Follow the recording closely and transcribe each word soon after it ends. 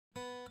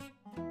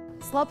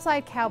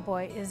Slopeside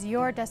Cowboy is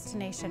your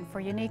destination for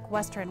unique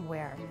Western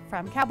wear,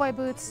 from cowboy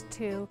boots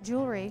to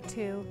jewelry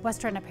to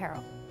Western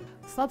apparel.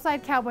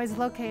 Slopeside Cowboy is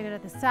located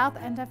at the south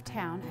end of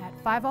town at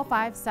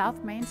 505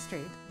 South Main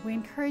Street. We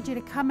encourage you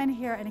to come in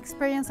here and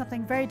experience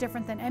something very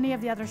different than any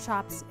of the other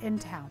shops in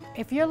town.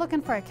 If you're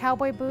looking for a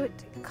cowboy boot,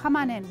 come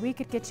on in. We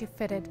could get you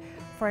fitted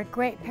for a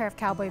great pair of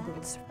cowboy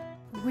boots.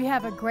 We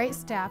have a great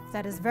staff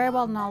that is very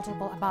well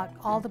knowledgeable about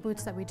all the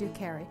boots that we do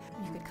carry.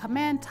 You could come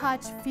in,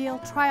 touch, feel,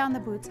 try on the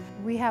boots.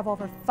 We have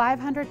over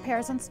 500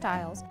 pairs and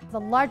styles, the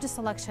largest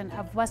selection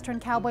of Western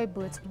cowboy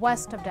boots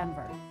west of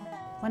Denver.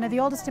 One of the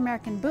oldest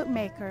American boot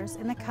makers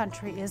in the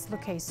country is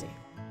Lucchese.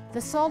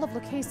 The soul of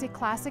Lucchese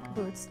classic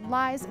boots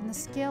lies in the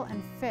skill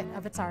and fit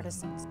of its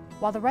artisans.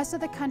 While the rest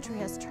of the country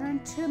has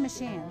turned to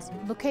machines,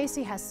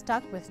 Lucchese has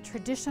stuck with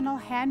traditional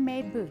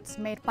handmade boots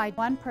made by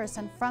one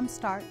person from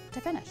start to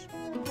finish.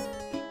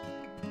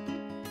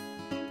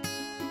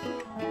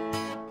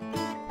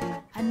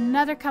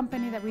 Another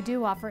company that we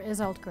do offer is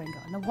Old Gringo.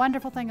 And the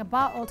wonderful thing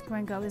about Old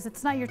Gringo is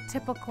it's not your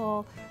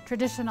typical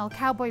traditional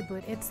cowboy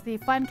boot. It's the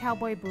fun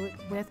cowboy boot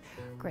with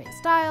great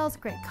styles,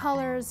 great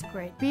colors,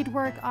 great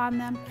beadwork on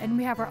them. And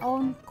we have our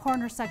own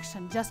corner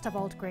section just of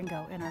Old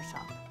Gringo in our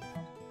shop.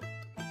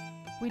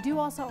 We do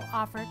also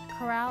offer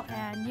Corral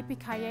and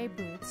Yippee-Ki-Yay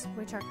boots,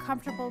 which are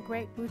comfortable,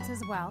 great boots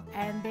as well.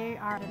 And they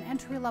are an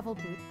entry-level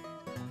boot.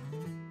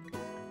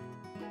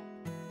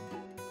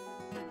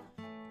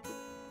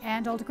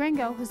 And Old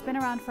Gringo, who's been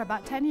around for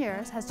about 10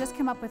 years, has just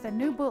come up with a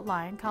new boot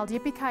line called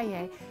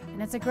Yippee-Ki-Yay,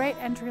 and it's a great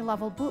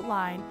entry-level boot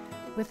line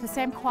with the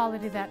same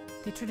quality that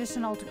the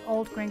traditional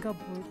Old Gringo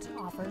boot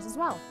offers as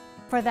well.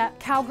 For that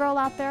cowgirl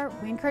out there,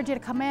 we encourage you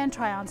to come in,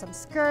 try on some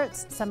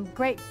skirts, some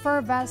great fur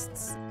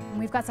vests. And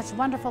we've got such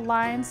wonderful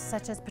lines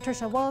such as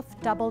Patricia Wolf,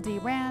 Double D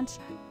Ranch,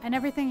 and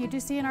everything you do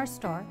see in our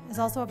store is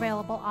also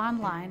available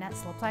online at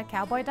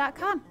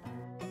slopesidecowboy.com.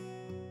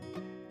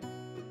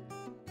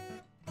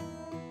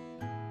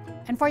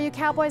 And for you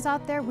cowboys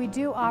out there, we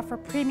do offer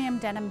premium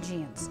denim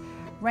jeans,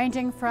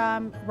 ranging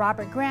from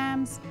Robert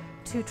Graham's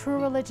to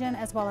True Religion,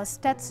 as well as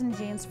Stetson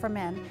jeans for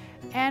men.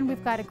 And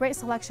we've got a great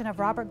selection of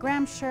Robert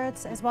Graham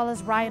shirts, as well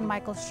as Ryan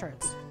Michaels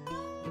shirts.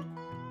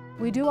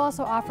 We do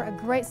also offer a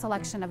great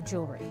selection of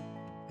jewelry.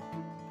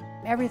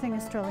 Everything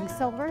is sterling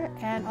silver,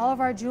 and all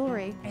of our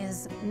jewelry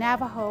is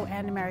Navajo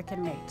and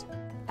American made.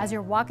 As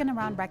you're walking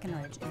around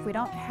Breckenridge, if we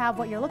don't have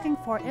what you're looking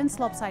for in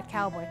Slopeside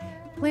Cowboy,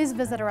 please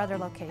visit our other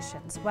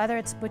locations, whether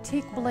it's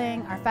Boutique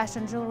Bling, our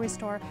fashion jewelry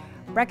store,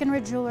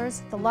 Breckenridge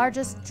Jewelers, the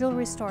largest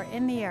jewelry store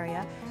in the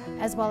area,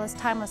 as well as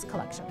Timeless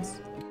Collections.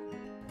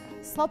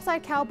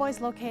 Slopeside Cowboy is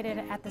located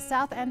at the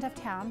south end of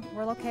town.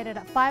 We're located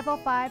at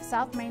 505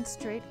 South Main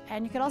Street,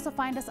 and you can also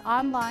find us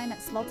online at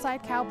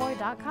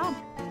slopesidecowboy.com.